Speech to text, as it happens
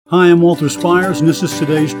Hi, I'm Walter Spires, and this is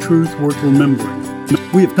today's Truth Worth Remembering.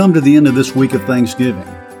 We have come to the end of this week of Thanksgiving.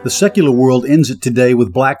 The secular world ends it today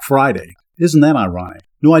with Black Friday. Isn't that ironic?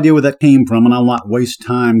 No idea where that came from, and I'll not waste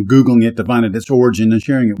time Googling it to find out its origin and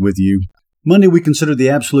sharing it with you. Monday, we considered the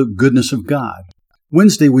absolute goodness of God.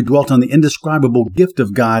 Wednesday, we dwelt on the indescribable gift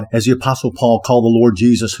of God as the Apostle Paul called the Lord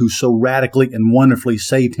Jesus, who so radically and wonderfully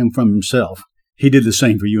saved him from himself. He did the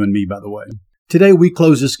same for you and me, by the way. Today, we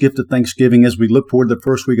close this gift of Thanksgiving as we look toward the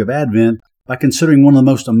first week of Advent by considering one of the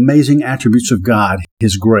most amazing attributes of God,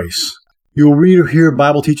 His grace. You'll read or hear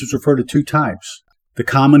Bible teachers refer to two types. The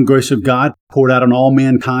common grace of God, poured out on all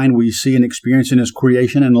mankind we see and experience in His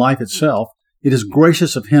creation and life itself. It is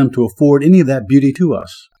gracious of Him to afford any of that beauty to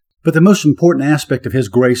us. But the most important aspect of His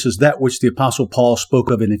grace is that which the Apostle Paul spoke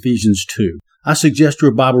of in Ephesians 2. I suggest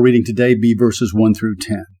your Bible reading today be verses 1 through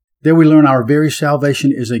 10. There we learn our very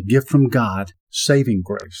salvation is a gift from God, saving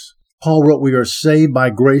grace. Paul wrote we are saved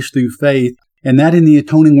by grace through faith, and that in the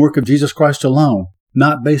atoning work of Jesus Christ alone,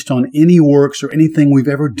 not based on any works or anything we've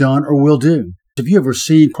ever done or will do. If you have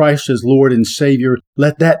received Christ as Lord and Savior,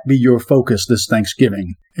 let that be your focus this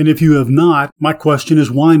Thanksgiving. And if you have not, my question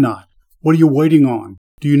is why not? What are you waiting on?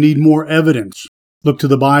 Do you need more evidence? Look to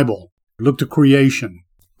the Bible. Look to creation.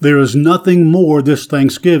 There is nothing more this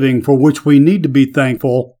Thanksgiving for which we need to be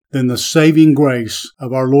thankful than the saving grace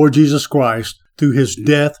of our Lord Jesus Christ through His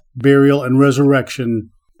death, burial, and resurrection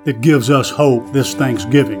that gives us hope this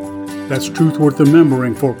Thanksgiving. That's truth worth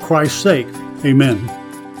remembering for Christ's sake. Amen.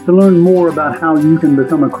 To learn more about how you can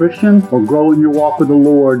become a Christian or grow in your walk with the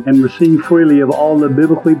Lord and receive freely of all the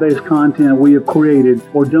biblically based content we have created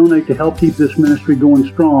or donate to help keep this ministry going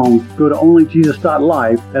strong, go to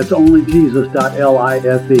onlyjesus.life. That's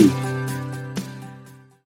onlyjesus.life.